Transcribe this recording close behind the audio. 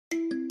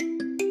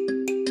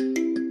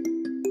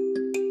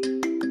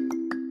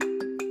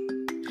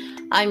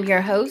I'm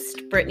your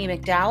host, Brittany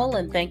McDowell,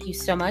 and thank you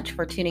so much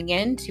for tuning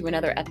in to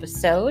another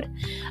episode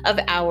of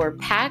our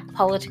PAC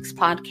Politics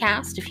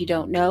Podcast. If you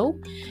don't know,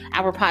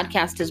 our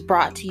podcast is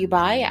brought to you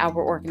by our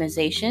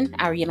organization,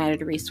 our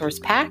United Resource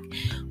PAC.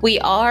 We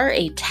are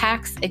a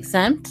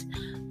tax-exempt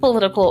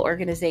political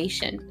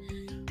organization.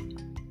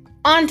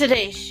 On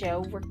today's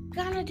show, we're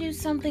going to do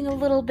something a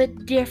little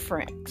bit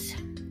different.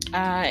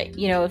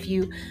 If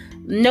you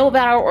know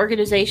about our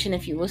organization,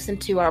 if you listen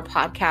to our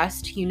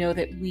podcast, you know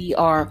that we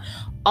are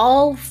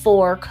all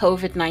for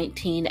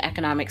COVID-19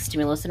 economic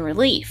stimulus and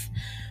relief.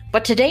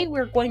 But today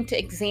we're going to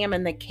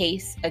examine the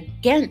case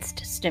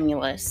against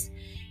stimulus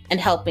and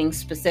helping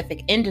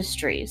specific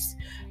industries.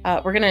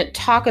 We're going to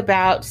talk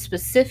about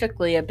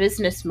specifically a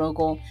business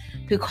mogul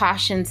who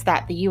cautions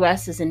that the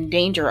U.S. is in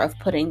danger of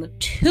putting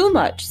too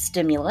much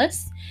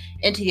stimulus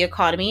into the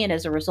economy and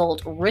as a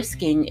result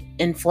risking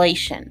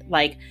inflation,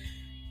 like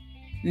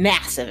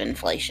massive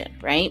inflation,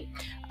 right?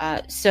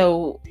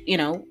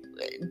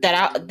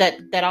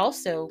 That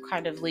also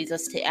kind of leads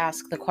us to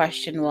ask the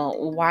question,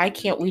 well, why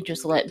can't we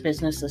just let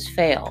businesses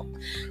fail?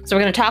 So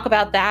we're going to talk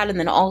about that, and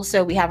then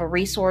also we have a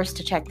resource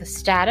to check the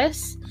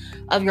status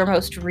of your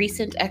most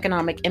recent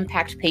economic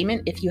impact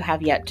payment if you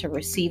have yet to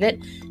receive it.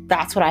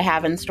 That's what I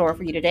have in store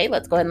for you today.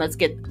 Let's go ahead and let's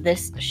get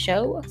this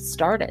show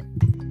started.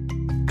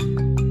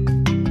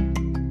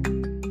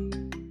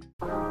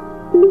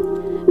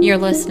 You're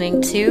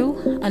listening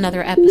to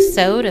another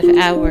episode of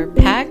our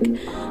PAC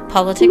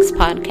Politics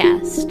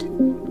Podcast.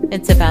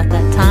 It's about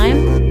that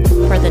time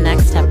for the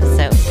next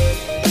episode.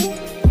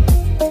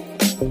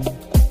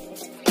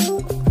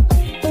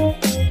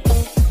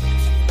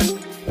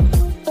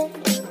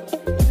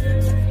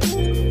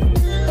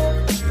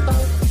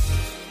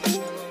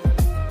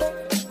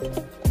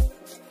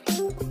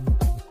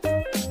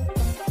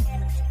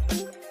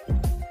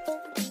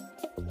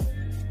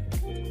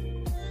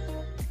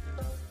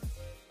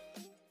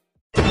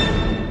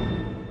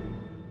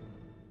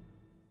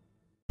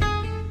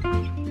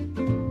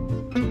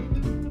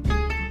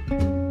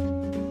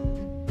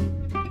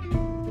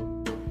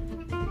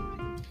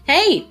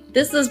 Hey,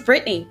 this is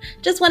Brittany.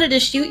 Just wanted to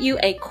shoot you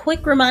a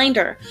quick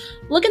reminder.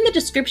 Look in the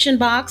description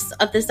box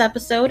of this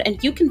episode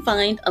and you can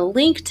find a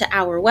link to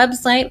our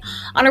website.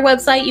 On our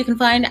website, you can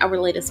find our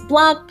latest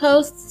blog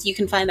posts. You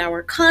can find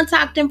our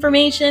contact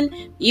information.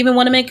 You even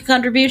want to make a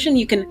contribution,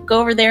 you can go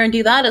over there and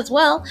do that as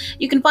well.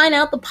 You can find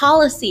out the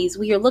policies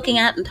we are looking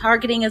at and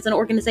targeting as an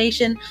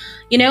organization.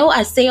 You know,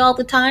 I say all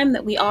the time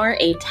that we are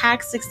a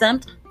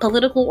tax-exempt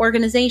political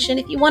organization.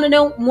 If you want to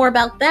know more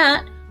about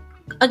that,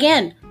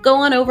 again, go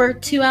on over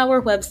to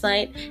our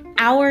website,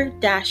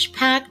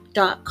 our-pac.com,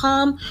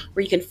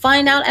 where you can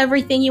find out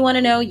everything you want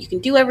to know. You can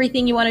do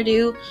everything you want to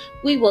do.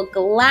 We will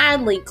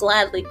gladly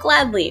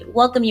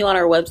welcome you on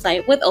our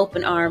website with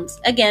open arms.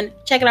 Again,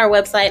 check out our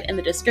website in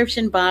the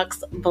description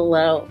box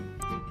below.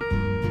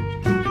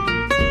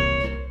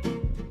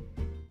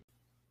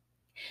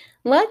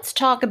 Let's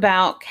talk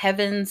about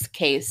Kevin's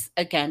case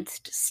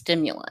against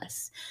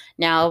stimulus.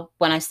 Now,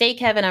 when I say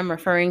Kevin, I'm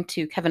referring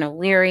to Kevin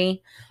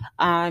O'Leary.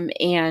 And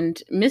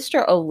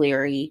Mr.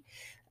 O'Leary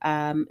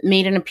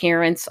made an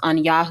appearance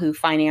on Yahoo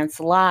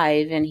Finance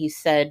Live, and he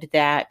said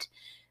that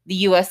the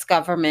U.S.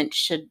 government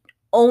should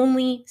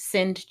only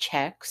send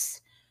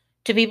checks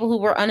to people who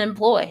were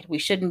unemployed. We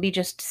shouldn't be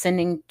just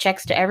sending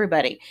checks to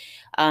everybody.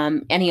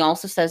 And he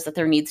also says that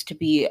there needs to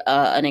be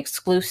an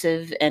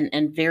exclusive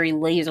and very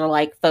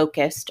laser-like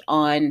focused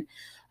on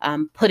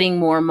putting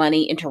more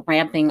money into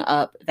ramping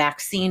up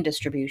vaccine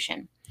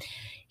distribution.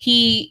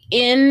 He,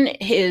 in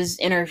his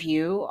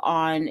interview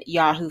on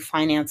Yahoo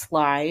Finance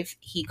Live,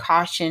 he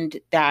cautioned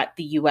that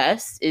the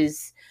U.S.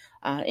 is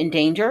in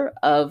danger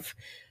of,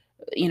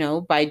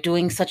 by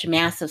doing such a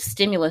massive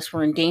stimulus,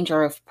 we're in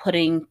danger of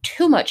putting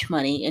too much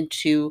money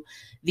into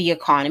the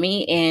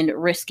economy and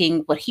risking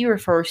what he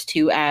refers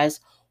to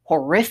as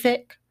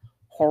horrific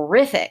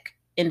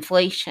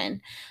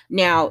inflation.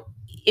 Now,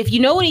 if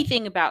you know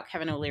anything about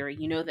Kevin O'Leary,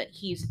 you know that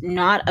he's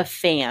not a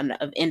fan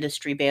of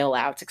industry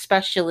bailouts,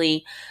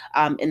 especially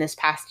in this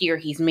past year.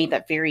 He's made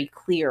that very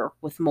clear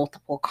with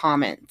multiple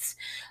comments.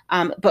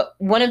 But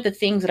one of the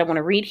things that I want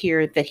to read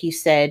here that he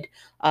said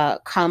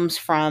comes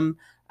from,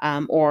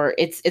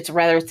 it's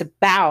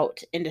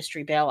about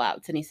industry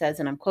bailouts. And he says,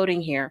 and I'm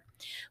quoting here,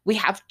 "We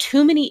have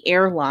too many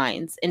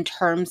airlines in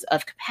terms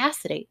of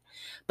capacity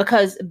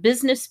because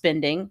business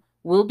spending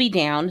will be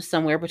down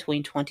somewhere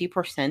between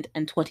 20%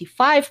 and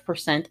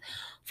 25%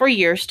 for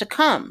years to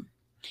come."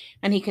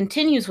 And he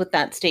continues with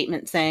that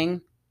statement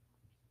saying,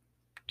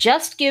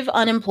 "Just give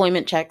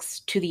unemployment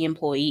checks to the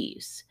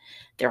employees.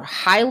 They're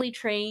highly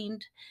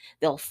trained.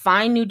 They'll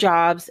find new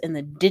jobs in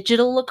the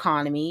digital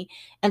economy,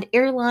 and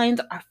airlines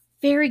are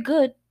very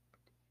good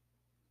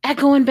at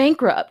going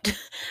bankrupt.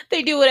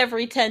 They do it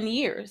every 10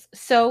 years.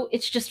 So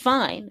it's just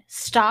fine.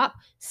 Stop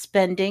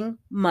spending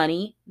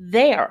money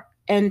there."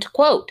 End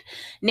quote.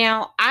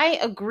 Now, I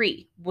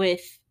agree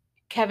with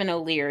Kevin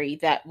O'Leary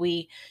that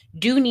we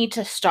do need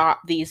to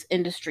stop these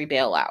industry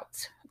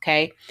bailouts.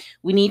 Okay.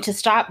 We need to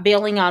stop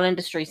bailing out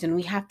industries, and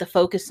we have to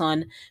focus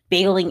on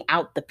bailing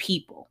out the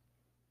people.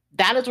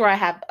 That is where I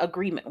have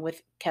agreement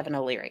with Kevin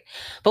O'Leary.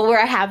 But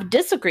where I have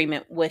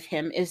disagreement with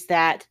him is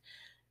that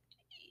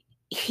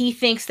he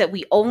thinks that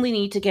we only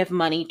need to give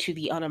money to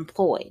the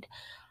unemployed.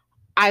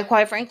 I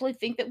quite frankly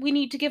think that we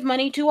need to give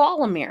money to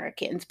all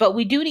Americans, but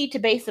we do need to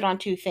base it on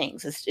two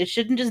things. It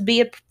shouldn't just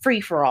be a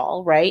free for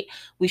all, right?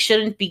 We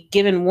shouldn't be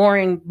giving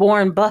Warren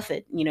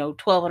Buffett,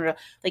 $1,200,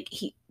 like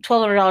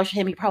 $1,200 to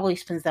him. He probably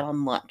spends that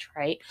on lunch,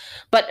 right?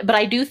 But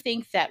I do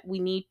think that we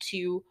need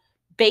to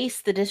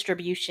base the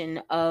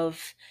distribution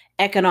of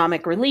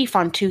economic relief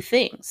on two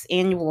things: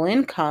 annual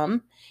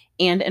income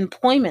and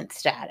employment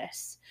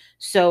status.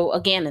 So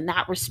again, in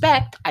that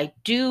respect, I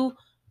do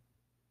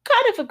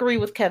kind of agree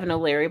with Kevin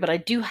O'Leary, but I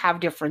do have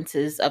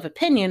differences of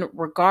opinion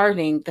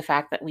regarding the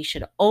fact that we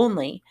should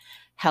only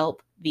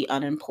help the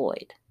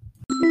unemployed.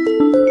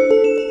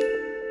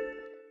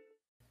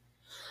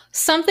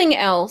 Something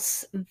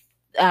else,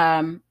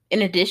 in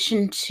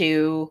addition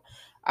to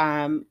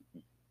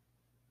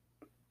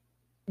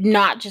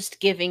not just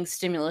giving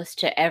stimulus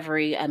to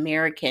every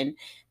American,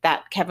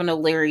 that Kevin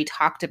O'Leary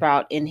talked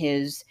about in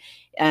his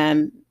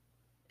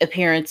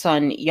appearance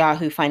on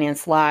Yahoo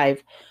Finance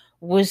Live,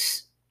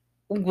 was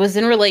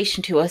in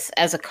relation to us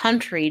as a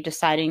country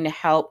deciding to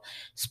help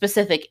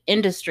specific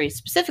industries,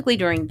 specifically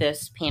during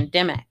this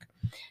pandemic.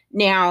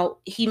 Now,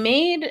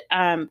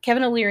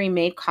 Kevin O'Leary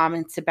made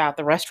comments about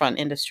the restaurant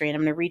industry, and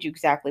I'm going to read you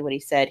exactly what he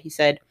said. He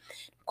said,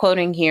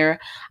 quoting here,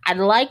 "I'd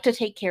like to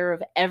take care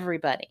of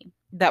everybody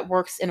that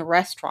works in a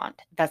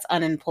restaurant that's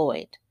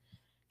unemployed."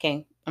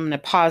 Okay, I'm going to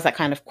pause that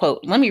kind of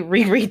quote. Let me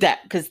reread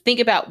that, because think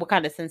about what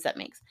kind of sense that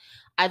makes.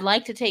 I'd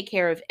like to take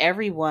care of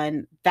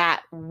everyone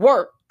that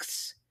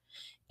works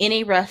in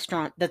a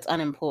restaurant that's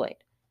unemployed.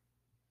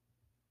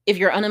 If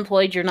you're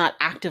unemployed, you're not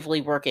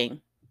actively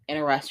working in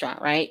a restaurant,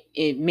 right?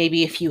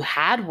 Maybe if you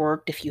have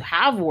worked,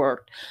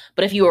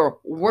 but if you are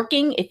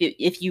working,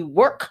 if you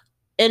work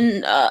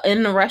in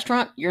a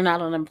restaurant, you're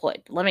not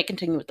unemployed. Let me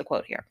continue with the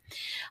quote here.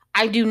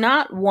 "I do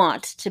not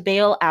want to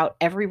bail out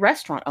every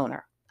restaurant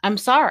owner. I'm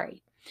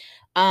sorry."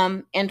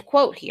 End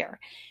quote here.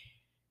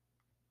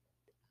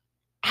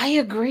 I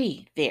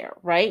agree there,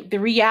 right? The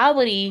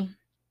reality,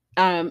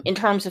 in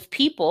terms of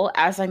people,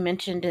 as I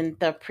mentioned in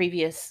the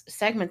previous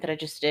segment that I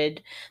just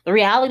did, the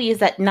reality is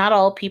that not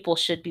all people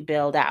should be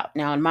bailed out.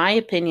 Now, in my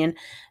opinion,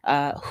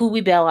 who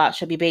we bail out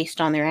should be based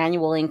on their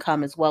annual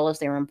income as well as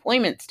their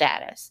employment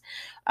status.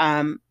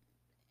 And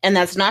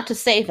that's not to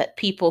say that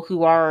people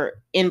who are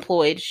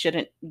employed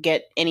shouldn't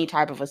get any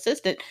type of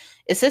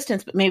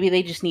assistance, but maybe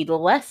they just need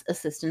less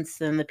assistance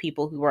than the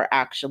people who are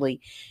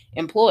actually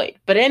employed.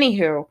 But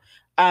anywho,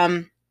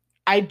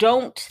 I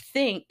don't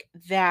think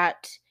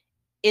that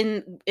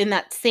in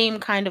that same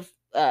kind of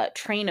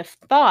train of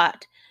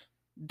thought,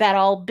 that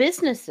all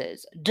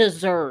businesses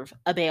deserve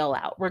a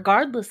bailout,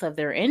 regardless of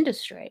their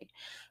industry.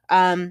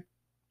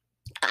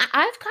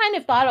 I've kind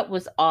of thought it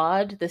was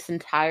odd this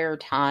entire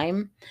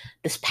time,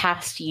 this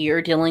past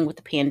year, dealing with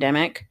the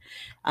pandemic.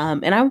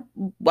 And I'm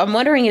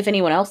wondering if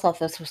anyone else thought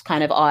this was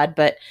kind of odd,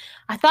 but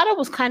I thought it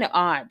was kind of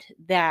odd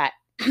that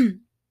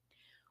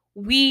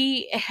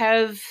we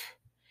have,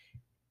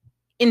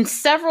 in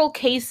several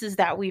cases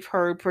that we've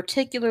heard,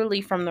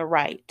 particularly from the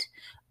right,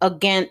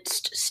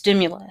 against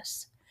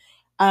stimulus,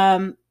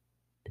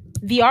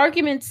 the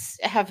arguments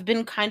have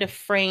been kind of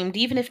framed,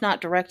 even if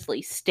not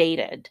directly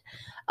stated.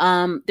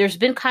 There's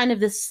been kind of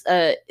this,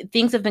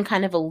 things have been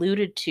kind of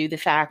alluded to the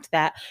fact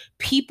that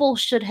people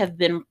should have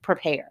been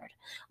prepared.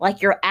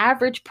 Like your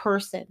average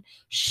person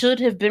should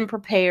have been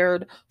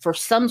prepared for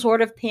some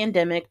sort of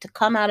pandemic to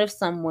come out of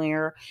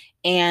somewhere,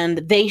 and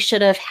they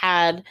should have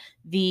had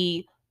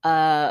the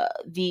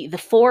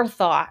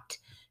forethought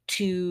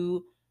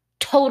to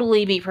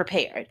totally be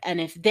prepared. And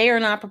if they are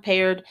not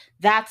prepared,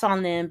 that's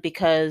on them,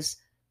 because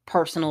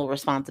personal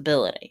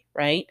responsibility,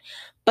 right?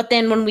 But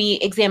then when we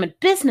examine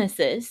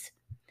businesses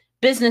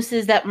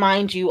that,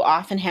 mind you,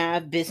 often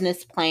have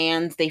business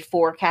plans, they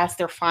forecast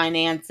their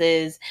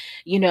finances,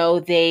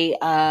 they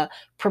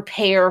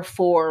prepare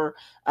for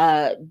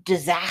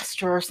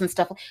disasters and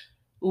stuff.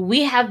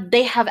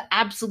 They have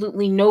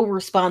absolutely no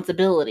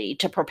responsibility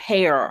to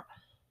prepare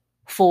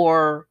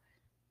for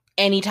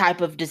any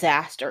type of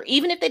disaster.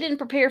 Even if they didn't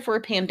prepare for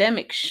a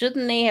pandemic,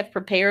 shouldn't they have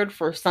prepared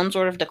for some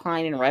sort of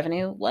decline in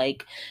revenue?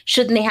 Like,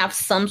 shouldn't they have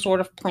some sort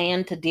of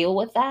plan to deal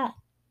with that?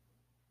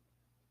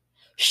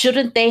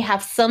 Shouldn't they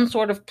have some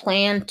sort of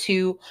plan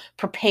to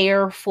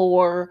prepare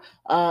for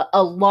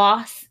a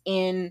loss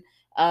in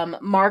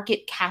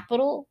market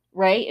capital,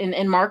 right?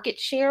 And market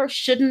share?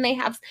 Shouldn't they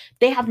have,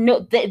 they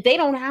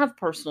don't have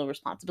personal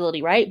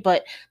responsibility, right?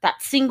 But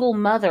that single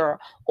mother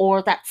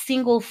or that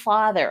single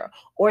father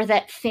or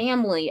that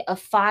family of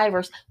five,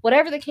 or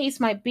whatever the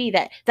case might be,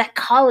 that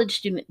college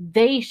student,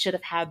 they should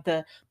have had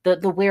the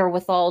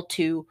wherewithal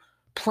to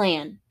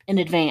plan in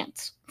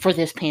advance for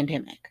this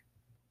pandemic.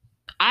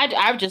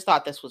 I've just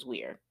thought this was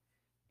weird.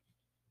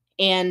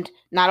 And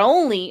not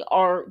only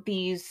are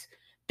these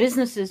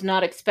businesses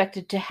not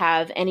expected to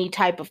have any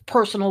type of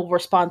personal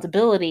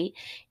responsibility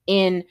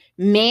in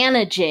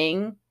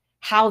managing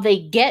how they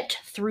get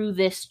through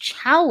this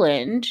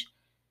challenge,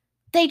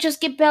 they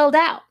just get bailed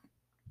out.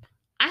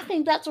 I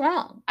think that's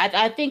wrong.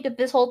 I think that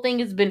this whole thing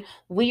has been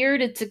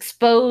weird. It's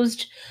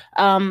exposed,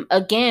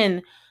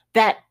 again,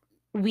 that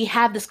we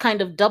have this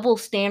kind of double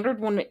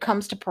standard when it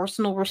comes to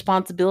personal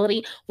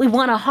responsibility. We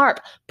want to harp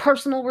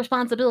personal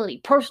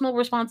responsibility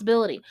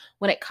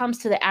when it comes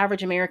to the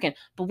average American.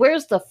 But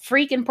where's the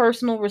freaking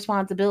personal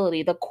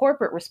responsibility, the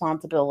corporate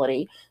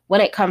responsibility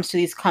when it comes to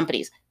these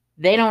companies?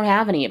 They don't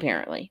have any,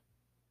 apparently.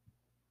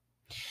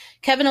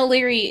 Kevin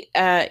O'Leary,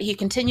 he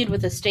continued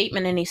with a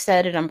statement and he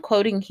said, and I'm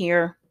quoting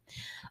here,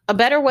 "A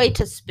better way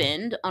to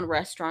spend on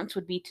restaurants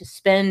would be to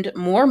spend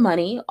more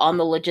money on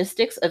the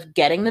logistics of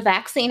getting the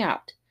vaccine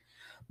out.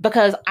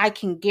 Because I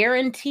can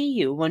guarantee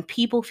you, when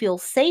people feel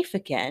safe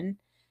again,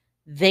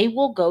 they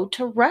will go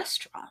to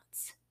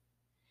restaurants.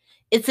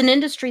 It's an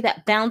industry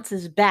that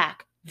bounces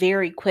back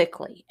very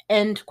quickly."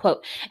 End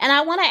quote. And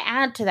I want to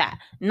add to that,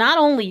 not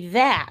only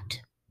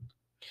that,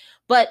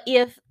 but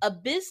if a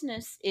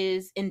business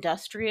is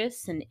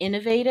industrious and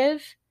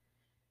innovative,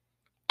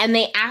 and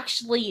they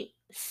actually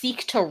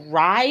seek to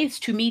rise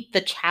to meet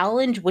the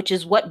challenge, which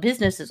is what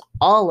business is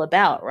all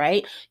about,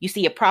 right? You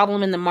see a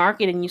problem in the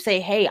market and you say,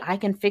 hey, I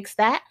can fix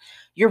that.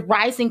 You're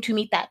rising to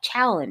meet that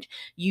challenge.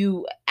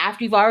 You,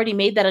 after you've already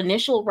made that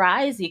initial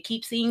rise, you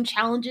keep seeing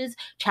challenges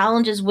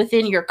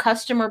within your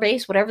customer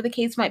base, whatever the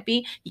case might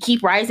be. You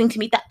keep rising to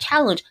meet that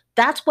challenge.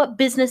 That's what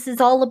business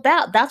is all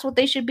about. That's what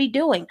they should be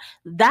doing.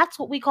 That's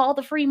what we call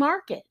the free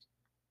market.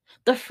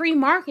 The free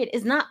market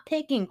is not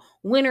picking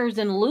winners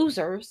and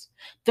losers.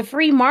 The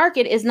free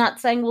market is not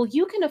saying, well,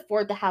 you can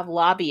afford to have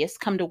lobbyists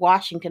come to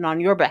Washington on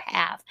your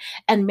behalf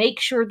and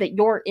make sure that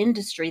your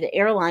industry, the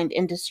airline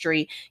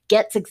industry,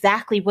 gets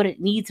exactly what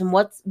it needs and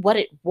what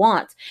it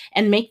wants,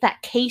 and make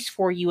that case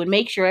for you and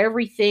make sure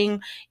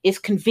everything is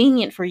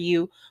convenient for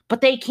you,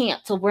 but they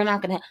can't. So we're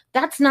not going to.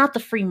 That's not the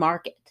free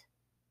market.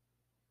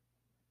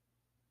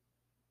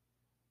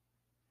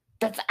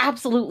 That's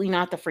absolutely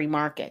not the free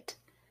market.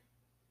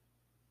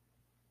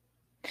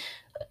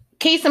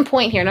 Case in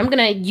point here, and I'm going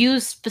to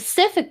use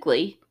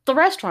specifically the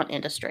restaurant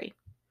industry.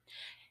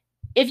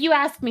 If you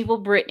ask me, well,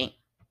 Brittany,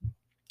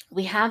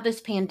 we have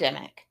this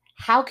pandemic.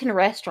 How can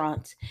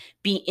restaurants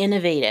be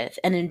innovative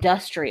and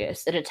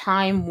industrious at a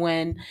time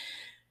when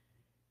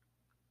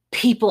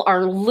people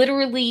are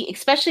literally,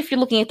 especially if you're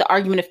looking at the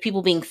argument of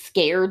people being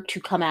scared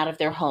to come out of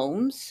their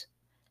homes,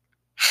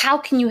 how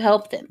can you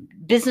help them?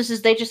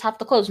 Businesses, they just have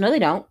to close. No, they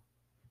don't.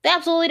 They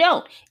absolutely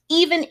don't.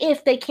 Even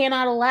if they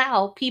cannot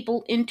allow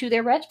people into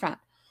their restaurant.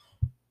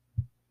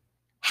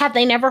 Have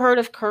they never heard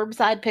of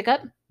curbside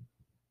pickup?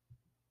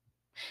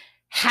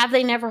 Have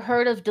they never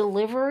heard of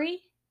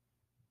delivery?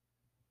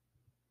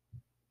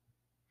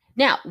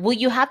 Now, will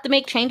you have to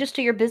make changes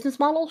to your business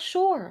model?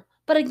 Sure.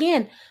 But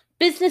again,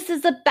 business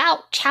is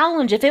about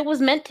challenge. If it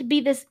was meant to be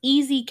this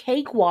easy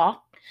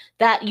cakewalk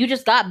that you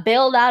just got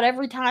bailed out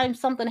every time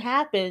something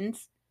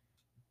happens,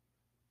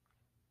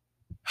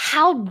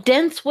 how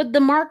dense would the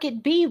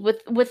market be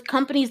with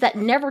companies that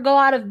never go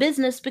out of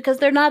business because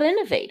they're not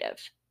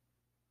innovative?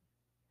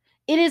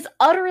 It is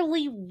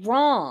utterly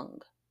wrong.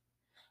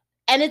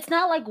 And it's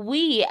not like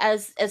we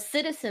as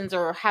citizens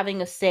are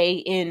having a say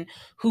in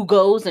who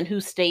goes and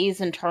who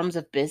stays in terms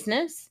of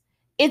business.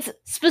 It's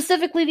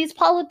specifically these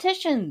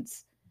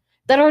politicians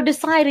that are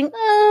deciding,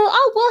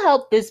 oh, we'll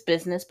help this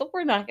business, but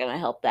we're not going to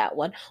help that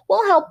one.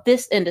 We'll help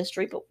this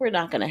industry, but we're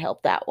not going to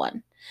help that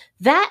one.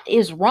 That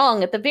is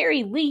wrong. At the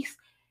very least,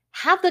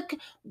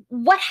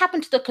 what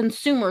happened to the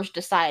consumers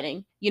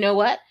deciding, you know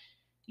what?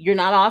 You're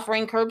not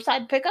offering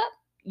curbside pickup.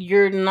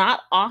 You're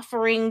not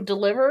offering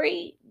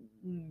delivery.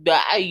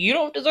 You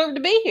don't deserve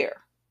to be here.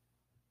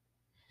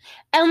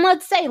 And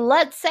let's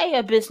say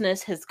a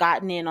business has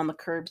gotten in on the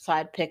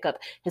curbside pickup,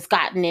 has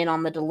gotten in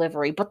on the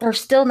delivery, but they're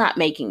still not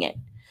making it.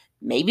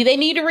 Maybe they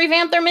need to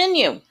revamp their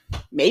menu.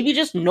 Maybe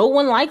just no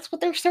one likes what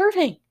they're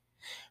serving.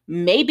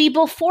 Maybe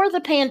before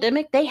the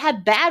pandemic, they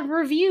had bad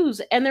reviews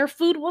and their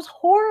food was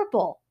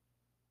horrible.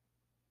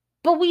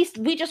 But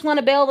we just want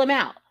to bail them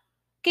out.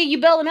 Okay,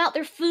 you bail them out,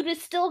 their food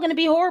is still going to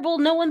be horrible.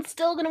 No one's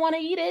still going to want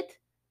to eat it.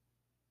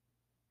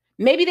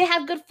 Maybe they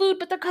have good food,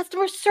 but their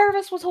customer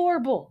service was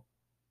horrible.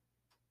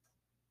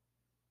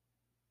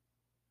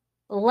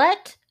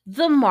 Let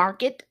the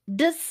market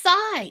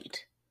decide.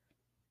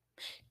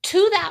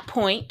 To that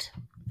point,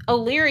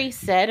 O'Leary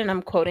said, and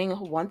I'm quoting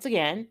once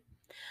again,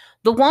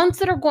 the ones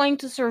that are going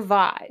to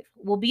survive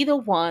will be the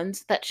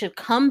ones that should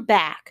come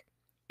back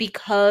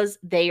because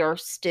they are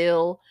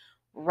still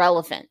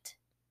relevant.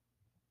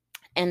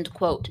 End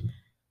quote.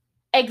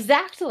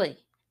 Exactly.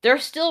 They're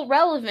still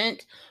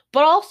relevant,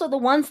 but also the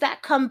ones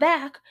that come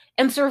back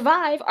and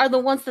survive are the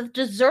ones that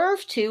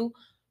deserve to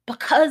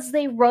because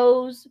they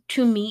rose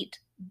to meet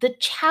the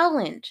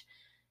challenge.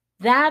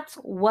 That's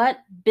what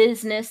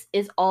business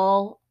is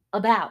all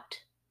about.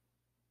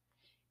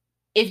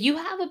 If you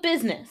have a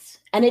business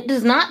and it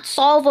does not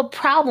solve a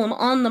problem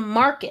on the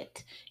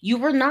market,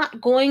 you are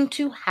not going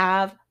to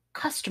have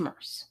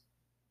customers.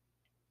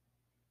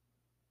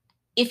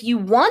 If you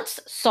once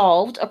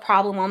solved a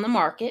problem on the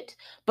market,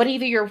 but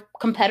either your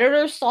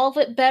competitors solve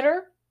it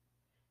better,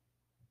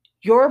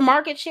 your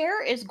market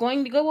share is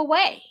going to go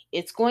away.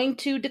 It's going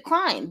to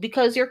decline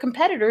because your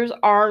competitors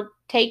are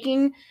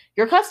taking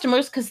your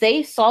customers because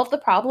they solve the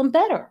problem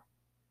better.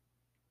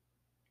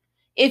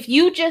 If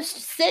you just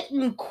sit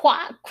and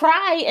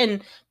cry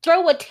and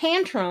throw a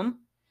tantrum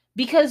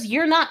because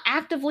you're not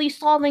actively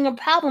solving a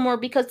problem, or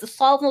because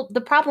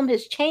the problem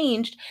has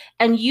changed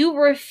and you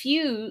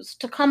refuse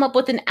to come up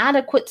with an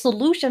adequate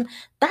solution,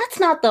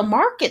 that's not the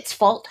market's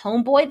fault,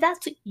 homeboy.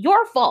 That's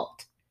your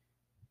fault.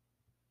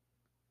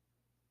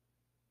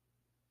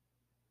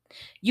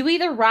 You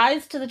either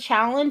rise to the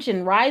challenge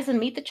and rise and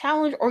meet the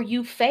challenge, or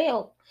you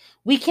fail.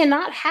 We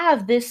cannot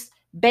have this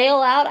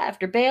bailout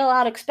after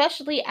bailout,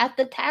 especially at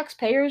the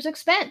taxpayer's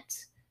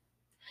expense.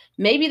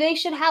 Maybe they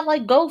should have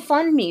like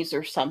GoFundMe's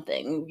or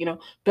something,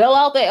 bail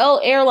out the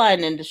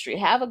airline industry,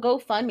 have a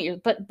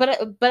GoFundMe.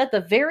 But at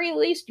the very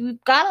least,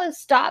 you've got to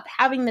stop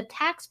having the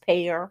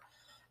taxpayer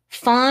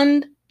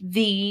fund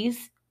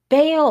these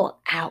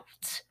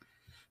bailouts.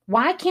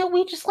 Why can't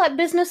we just let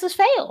businesses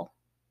fail?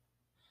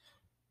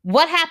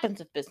 What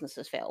happens if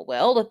businesses fail?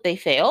 Well, if they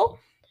fail,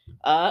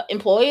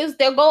 employees,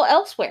 they'll go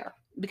elsewhere,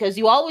 because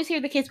you always hear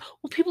the case,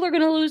 well, people are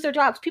going to lose their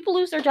jobs. People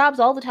lose their jobs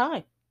all the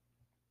time.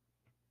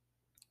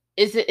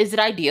 Is it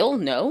ideal?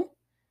 No.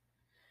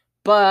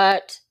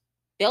 But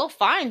they'll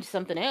find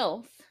something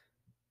else.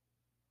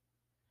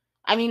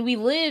 I mean, we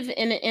live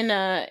in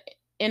a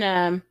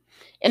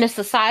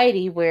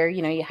society where,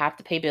 you have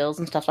to pay bills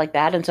and stuff like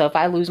that. And so if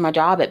I lose my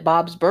job at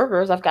Bob's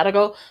Burgers, I've got to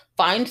go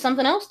find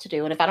something else to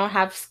do. And if I don't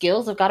have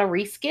skills, I've got to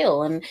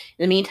reskill. And in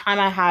the meantime,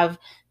 I have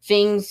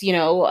things,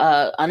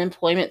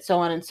 unemployment, so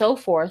on and so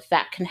forth,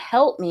 that can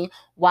help me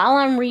while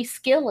I'm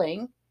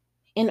reskilling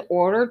in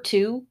order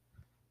to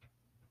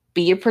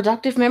be a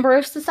productive member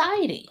of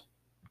society.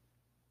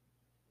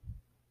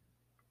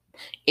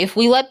 If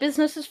we let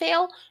businesses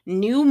fail,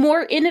 new,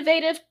 more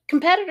innovative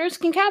competitors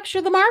can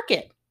capture the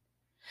market.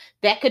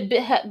 That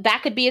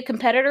could be a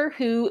competitor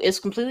who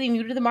is completely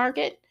new to the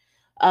market,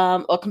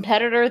 a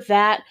competitor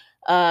that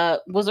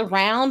was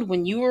around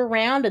when you were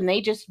around and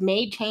they just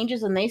made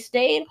changes and they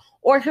stayed.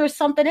 Or here's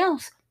something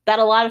else that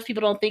a lot of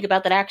people don't think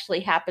about that actually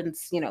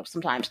happens,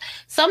 sometimes.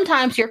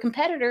 Sometimes your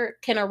competitor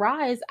can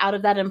arise out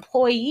of that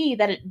employee,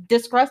 that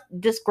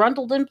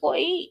disgruntled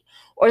employee,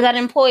 or that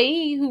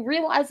employee who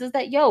realizes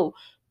that,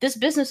 this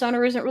business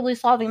owner isn't really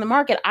solving the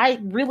market. I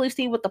really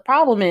see what the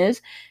problem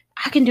is.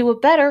 I can do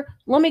it better.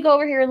 Let me go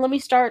over here and let me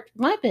start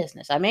my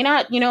business. I may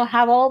not,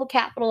 have all the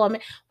capital,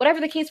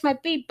 whatever the case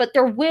might be, but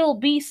there will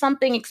be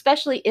something,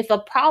 especially if a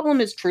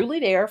problem is truly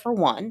there, for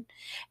one.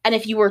 And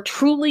if you are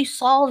truly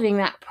solving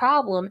that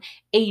problem,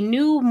 a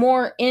new,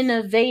 more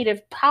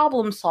innovative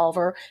problem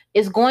solver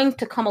is going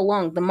to come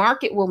along. The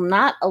market will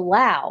not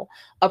allow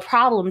a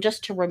problem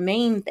just to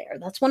remain there.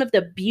 That's one of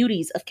the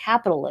beauties of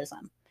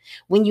capitalism.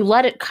 When you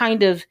let it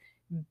kind of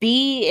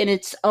be in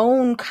its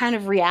own kind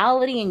of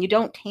reality and you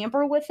don't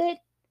tamper with it,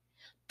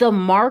 the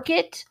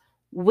market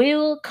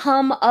will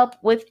come up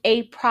with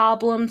a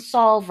problem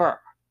solver,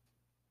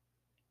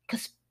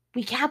 because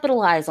we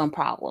capitalize on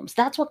problems.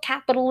 That's what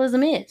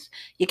capitalism is.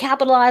 You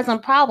capitalize on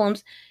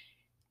problems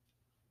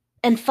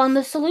and fund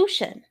the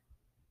solution.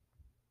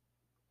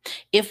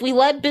 If we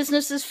let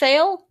businesses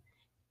fail,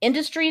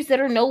 industries that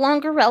are no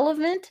longer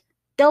relevant,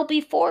 they'll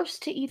be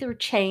forced to either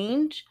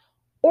change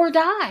or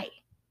die.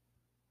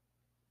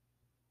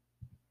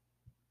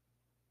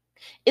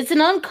 It's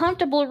an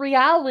uncomfortable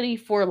reality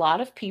for a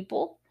lot of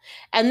people.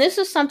 And this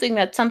is something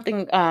that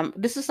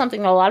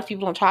a lot of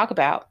people don't talk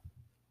about.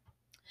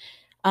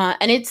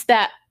 And it's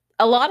that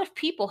a lot of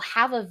people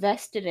have a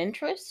vested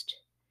interest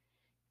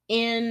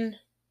in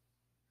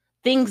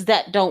things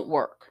that don't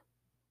work.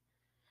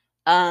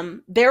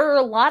 There are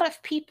a lot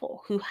of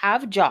people who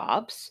have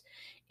jobs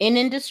in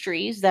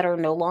industries that are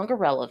no longer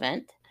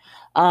relevant.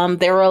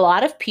 There are a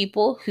lot of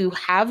people who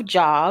have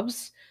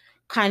jobs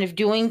kind of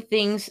doing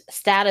things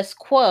status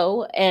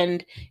quo.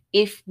 And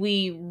if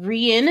we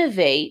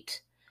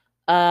re-innovate,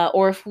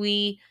 or if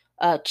we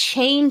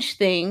change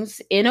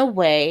things in a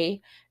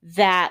way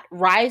that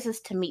rises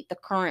to meet the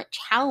current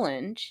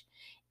challenge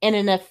in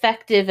an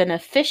effective and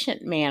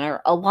efficient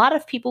manner, a lot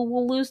of people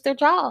will lose their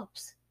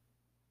jobs.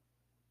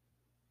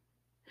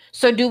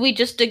 So do we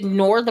just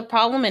ignore the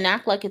problem and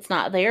act like it's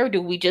not there? Do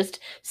we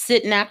just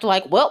sit and act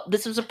like, well,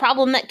 this is a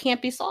problem that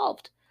can't be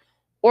solved?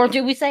 Or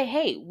do we say,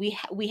 hey, we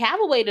have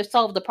a way to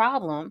solve the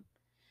problem,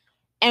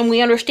 and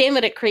we understand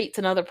that it creates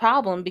another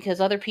problem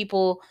because other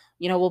people,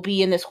 will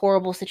be in this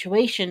horrible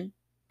situation,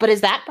 but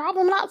is that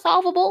problem not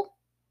solvable?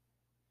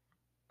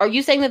 Are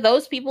you saying that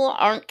those people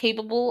aren't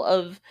capable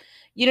of,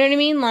 you know what I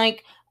mean?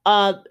 Like,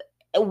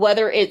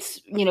 whether it's,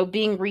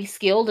 being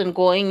reskilled and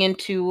going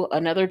into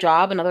another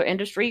job, another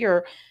industry,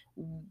 or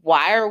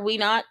why are we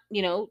not,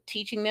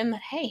 teaching them that,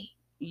 hey,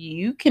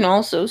 you can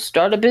also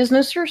start a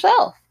business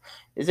yourself?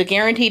 Is it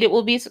guaranteed it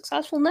will be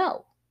successful?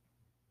 No.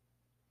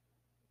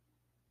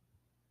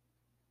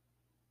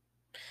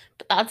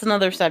 But that's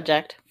another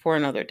subject for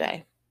another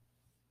day.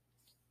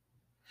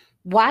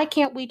 Why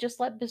can't we just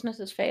let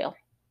businesses fail?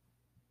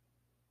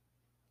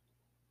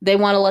 They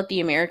want to let the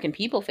American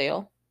people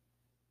fail.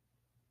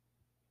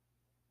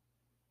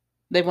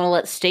 They want to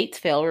let states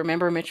fail.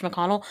 Remember Mitch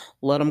McConnell?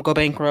 Let them go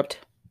bankrupt.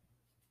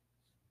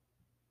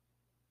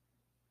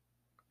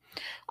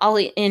 I'll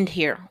end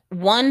here.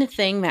 One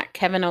thing that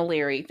Kevin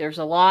O'Leary, there's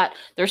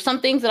some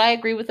things that I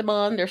agree with him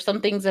on. There's some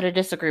things that I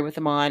disagree with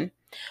him on.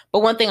 But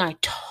one thing I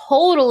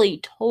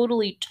totally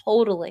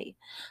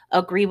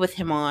agree with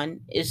him on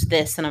is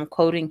this, and I'm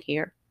quoting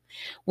here.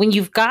 When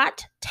you've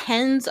got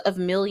tens of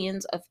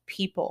millions of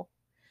people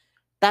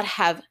that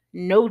have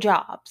no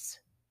jobs,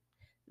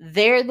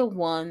 they're the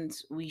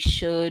ones we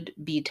should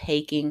be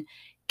taking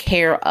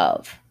care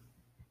of.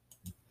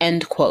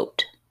 End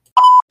quote.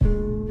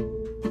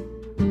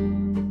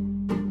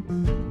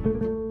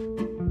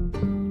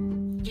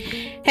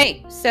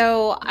 Hey,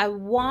 so I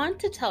want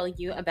to tell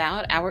you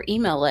about our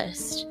email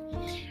list.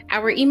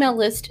 Our email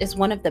list is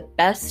one of the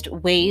best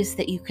ways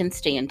that you can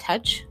stay in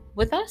touch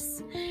with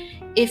us.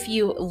 If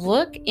you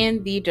look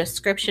in the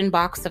description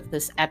box of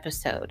this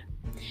episode,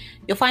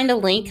 you'll find a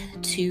link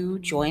to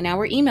join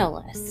our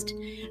email list.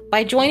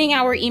 By joining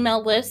our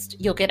email list,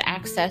 you'll get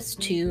access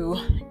to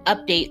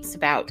updates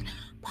about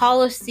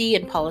policy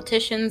and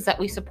politicians that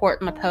we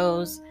support and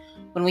oppose.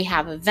 When we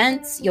have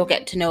events, you'll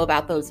get to know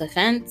about those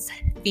events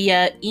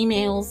via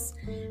emails,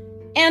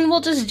 and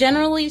we'll just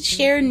generally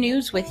share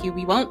news with you.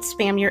 We won't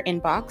spam your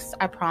inbox,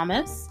 I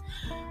promise.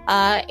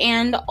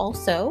 And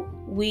also,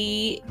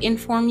 we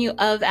inform you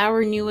of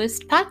our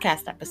newest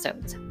podcast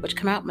episodes, which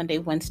come out Monday,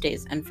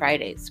 Wednesdays, and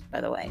Fridays,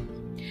 by the way.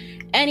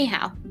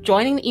 Anyhow,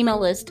 joining the email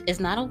list is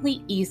not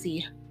only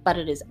easy, but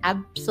it is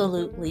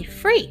absolutely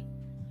free.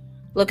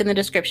 Look in the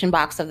description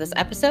box of this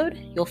episode.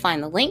 You'll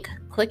find the link.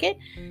 Click it.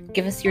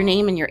 Give us your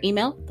name and your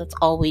email. That's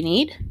all we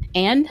need.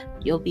 And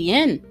you'll be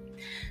in.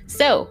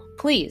 So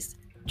please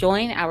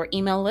join our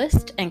email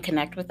list and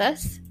connect with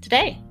us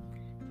today.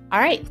 All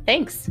right.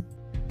 Thanks.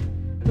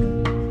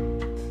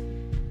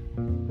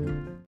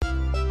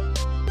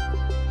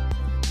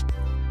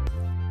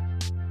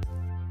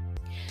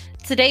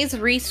 Today's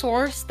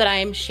resource that I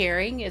am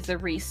sharing is a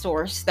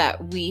resource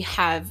that we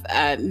have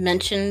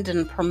mentioned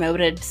and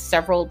promoted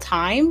several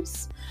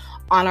times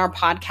on our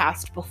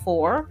podcast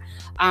before.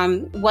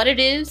 What it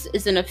is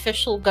an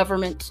official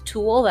government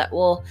tool that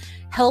will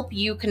help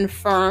you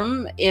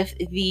confirm if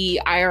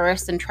the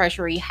IRS and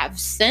Treasury have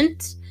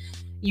sent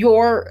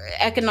your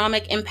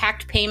economic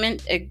impact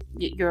payment,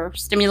 your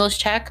stimulus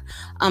check.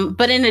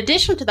 But in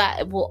addition to that,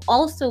 it will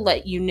also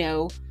let you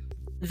know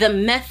the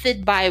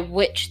method by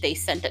which they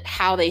sent it,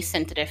 how they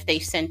sent it, if they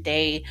sent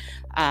a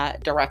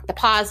direct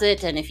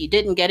deposit, and if you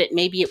didn't get it,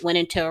 maybe it went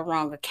into a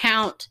wrong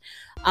account.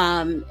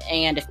 And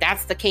if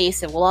that's the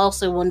case, it will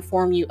also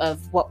inform you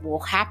of what will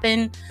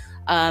happen.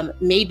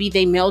 Maybe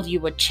they mailed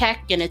you a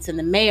check and it's in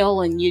the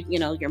mail, and you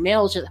know your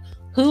mail is just,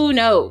 who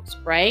knows,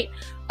 right?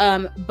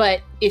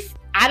 But if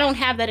I don't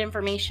have that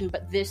information,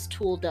 but this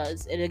tool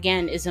does, it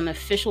again is an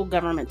official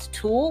government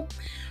tool.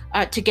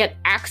 To get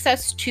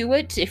access to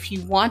it, if you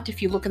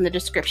look in the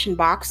description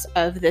box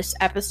of this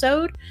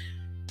episode,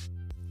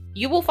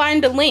 you will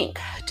find a link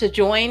to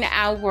join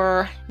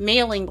our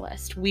mailing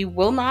list. We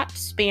will not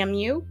spam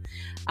you.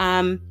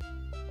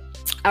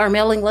 Our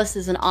mailing list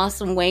is an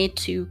awesome way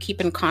to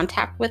keep in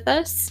contact with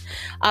us.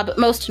 But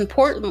most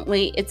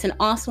importantly, it's an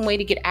awesome way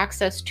to get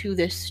access to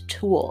this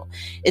tool.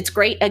 It's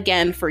great,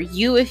 again, for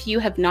you if you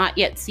have not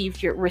yet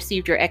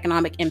received your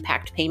economic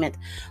impact payment,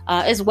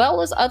 as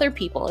well as other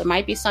people. It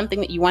might be something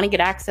that you want to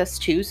get access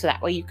to, so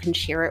that way you can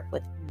share it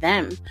with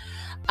them.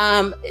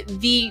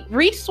 The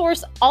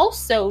resource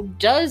also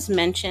does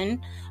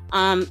mention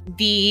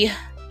the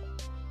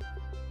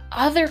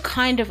other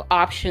kind of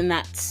option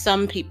that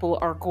some people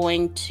are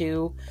going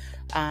to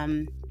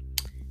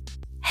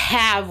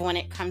have when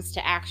it comes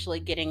to actually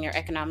getting your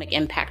economic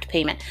impact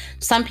payment.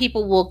 Some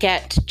people will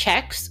get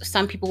checks.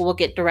 Some people will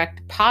get direct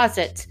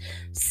deposits.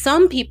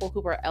 Some people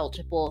who are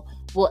eligible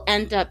will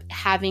end up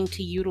having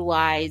to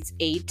utilize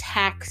a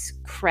tax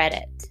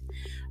credit.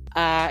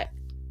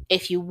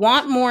 If you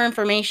want more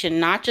information,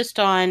 not just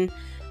on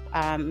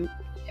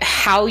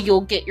how you'll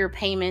get your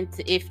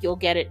payment, if you'll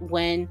get it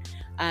when,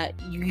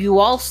 you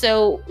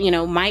also,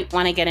 might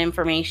want to get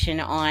information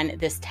on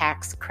this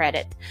tax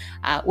credit,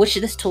 which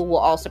this tool will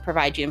also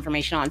provide you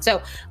information on.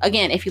 So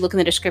again, if you look in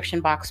the description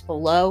box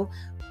below,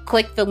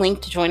 click the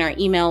link to join our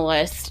email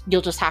list.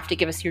 You'll just have to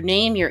give us your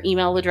name, your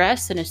email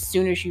address, and as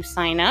soon as you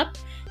sign up,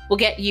 we'll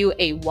get you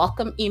a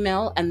welcome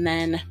email, and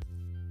then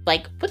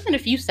within a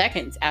few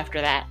seconds after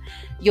that,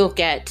 you'll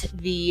get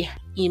the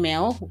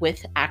email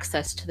with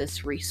access to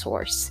this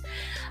resource.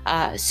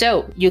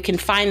 So you can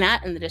find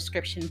that in the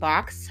description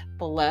box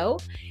below.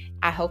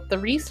 I hope the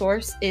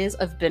resource is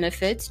of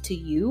benefit to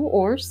you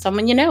or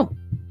someone you know.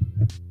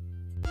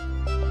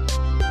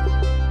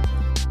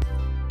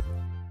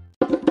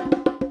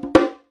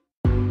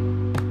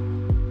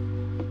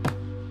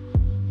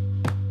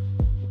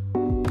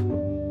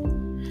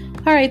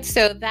 All right,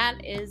 so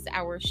that is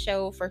our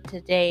show for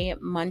today,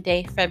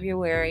 Monday,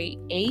 February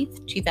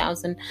 8th,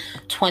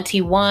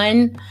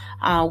 2021.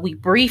 We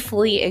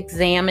briefly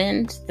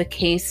examined the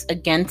case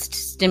against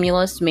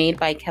stimulus made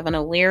by Kevin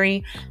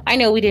O'Leary. I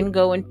know we didn't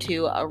go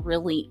into a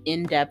really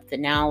in-depth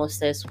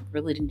analysis. We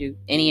really didn't do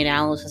any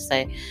analysis.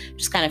 I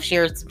just kind of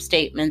shared some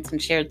statements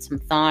and shared some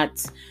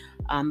thoughts.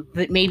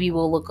 But maybe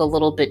we'll look a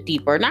little bit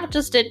deeper, not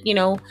just at,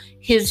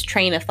 his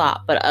train of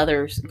thought, but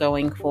others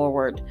going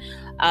forward.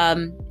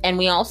 And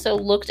we also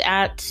looked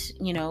at,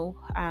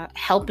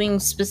 helping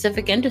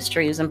specific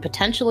industries and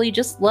potentially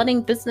just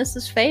letting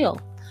businesses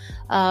fail.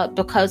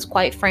 Because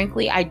quite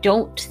frankly, I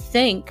don't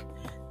think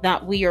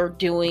that we are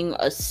doing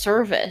a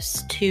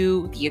service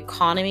to the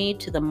economy,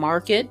 to the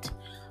market,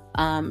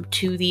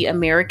 to the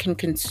American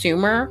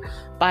consumer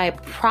by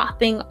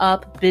propping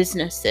up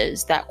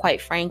businesses that,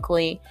 quite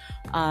frankly,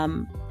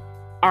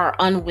 are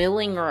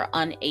unwilling or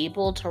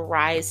unable to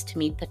rise to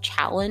meet the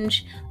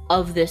challenge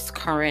of this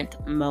current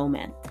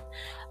moment.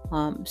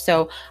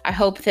 So I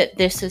hope that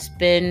this has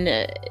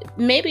been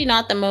maybe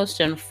not the most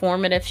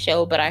informative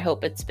show, but I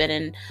hope it's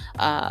been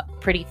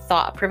pretty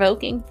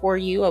thought-provoking for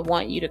you. I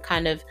want you to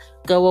kind of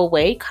go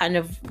away,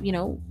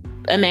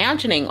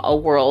 imagining a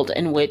world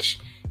in which,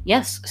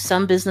 yes,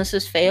 some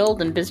businesses failed,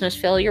 and business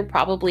failure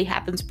probably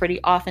happens pretty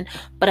often,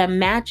 but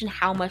imagine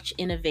how much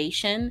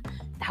innovation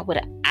that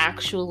would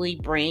actually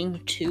bring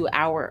to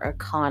our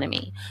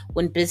economy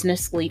when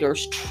business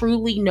leaders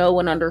truly know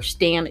and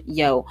understand,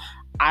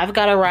 I've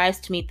got to rise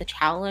to meet the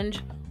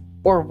challenge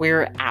or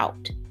we're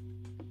out.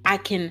 I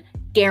can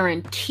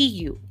guarantee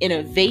you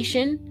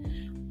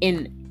innovation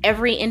in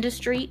every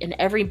industry, in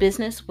every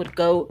business would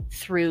go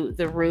through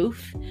the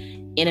roof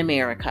in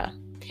America.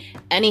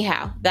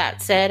 Anyhow,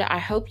 that said, I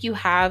hope you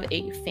have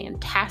a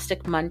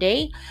fantastic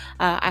Monday.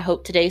 I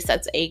hope today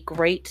sets a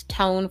great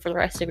tone for the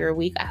rest of your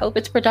week. I hope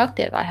it's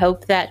productive. I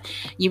hope that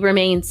you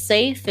remain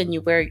safe and you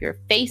wear your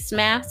face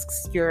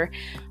masks, you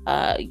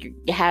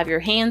have your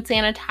hand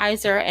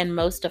sanitizer, and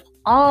most of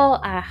all,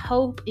 I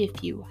hope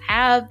if you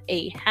have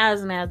a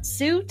hazmat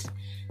suit,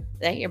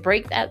 that you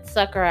break that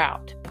sucker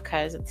out,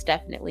 because it's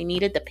definitely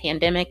needed. The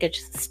pandemic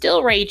is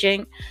still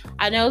raging.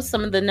 I know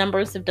some of the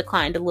numbers have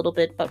declined a little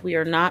bit, but we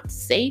are not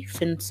safe.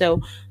 And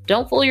so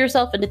don't fool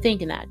yourself into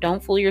thinking that.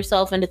 Don't fool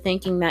yourself into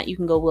thinking that you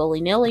can go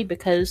willy-nilly,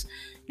 because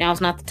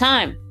now's not the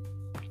time.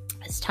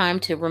 It's time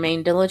to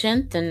remain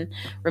diligent and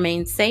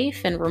remain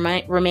safe and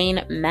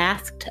remain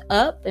masked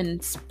up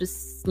and,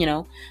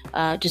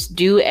 just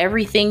do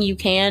everything you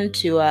can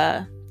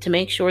to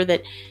make sure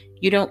that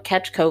you don't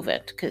catch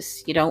COVID,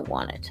 because you don't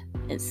want it.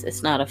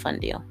 It's not a fun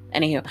deal.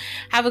 Anywho,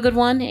 have a good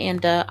one,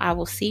 and I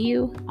will see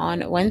you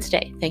on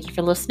Wednesday. Thank you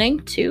for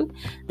listening to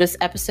this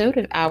episode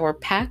of our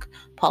PAC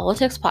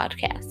Politics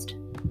Podcast.